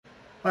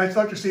Hi, it's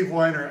Dr. Steve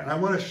Weiner, and I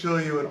want to show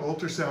you an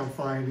ultrasound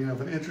finding of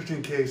an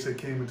interesting case that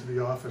came into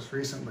the office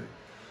recently.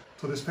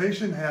 So this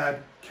patient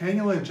had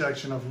cannula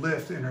injection of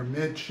Lyft in her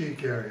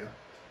mid-cheek area,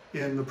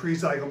 in the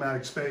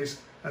prezygomatic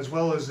space, as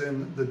well as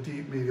in the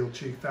deep medial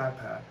cheek fat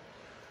pad.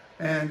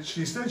 And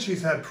she said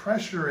she's had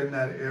pressure in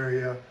that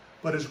area,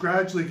 but is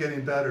gradually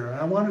getting better.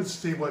 And I wanted to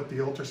see what the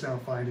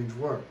ultrasound findings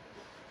were.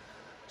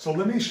 So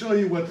let me show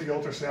you what the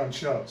ultrasound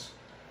shows.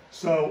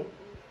 So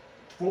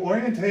for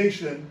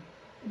orientation,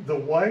 the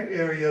white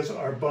areas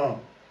are bone,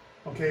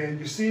 okay? And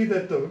you see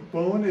that the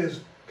bone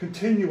is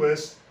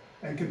continuous,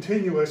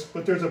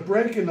 but there's a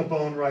break in the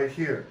bone right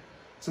here.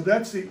 So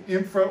that's the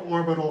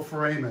infraorbital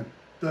foramen,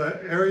 the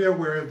area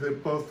where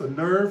both the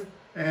nerve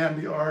and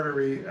the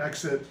artery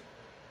exit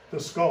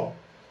the skull.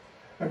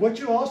 And what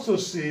you also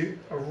see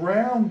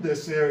around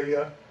this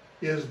area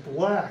is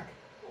black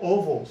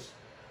ovals.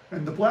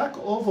 And the black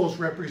ovals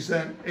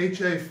represent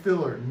HA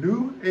filler.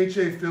 New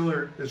HA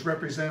filler is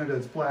represented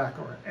as black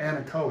or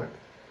anechoic.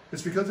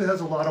 It's because it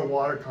has a lot of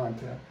water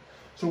content.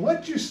 So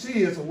what you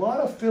see is a lot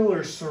of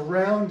fillers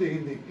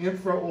surrounding the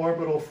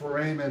infraorbital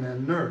foramen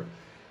and nerve.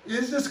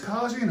 Is this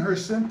causing her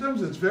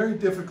symptoms? It's very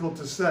difficult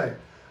to say.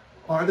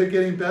 Are they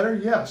getting better?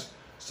 Yes.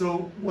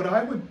 So what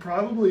I would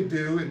probably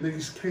do in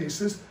these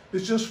cases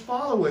is just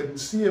follow it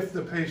and see if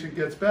the patient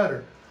gets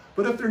better.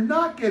 But if they're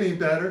not getting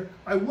better,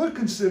 I would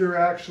consider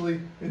actually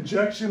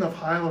injection of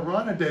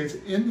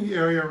hyaluronidase in the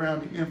area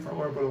around the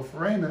infraorbital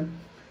foramen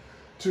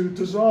to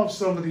dissolve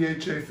some of the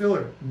HA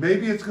filler.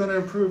 Maybe it's going to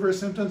improve her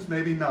symptoms,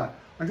 maybe not.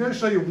 I'm going to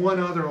show you one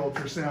other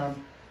ultrasound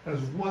as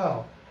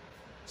well.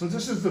 So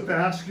this is the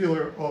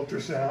vascular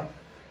ultrasound.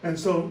 And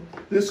so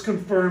this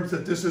confirms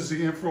that this is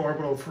the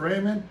infraorbital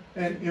foramen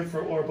and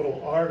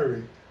infraorbital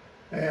artery.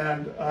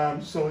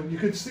 And so you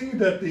can see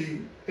that the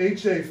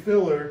HA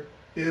filler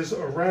is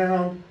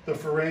around the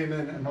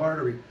foramen and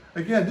artery.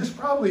 Again, this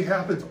probably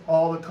happens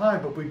all the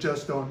time, but we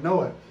just don't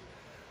know it.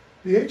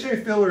 The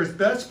HA filler is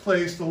best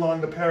placed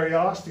along the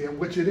periosteum,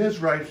 which it is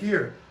right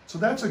here. So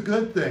that's a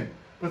good thing.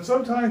 But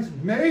sometimes,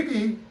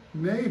 maybe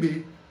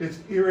it's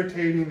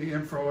irritating the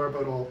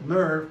infraorbital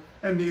nerve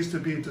and needs to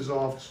be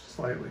dissolved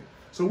slightly.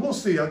 So we'll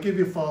see. I'll give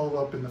you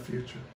follow-up in the future.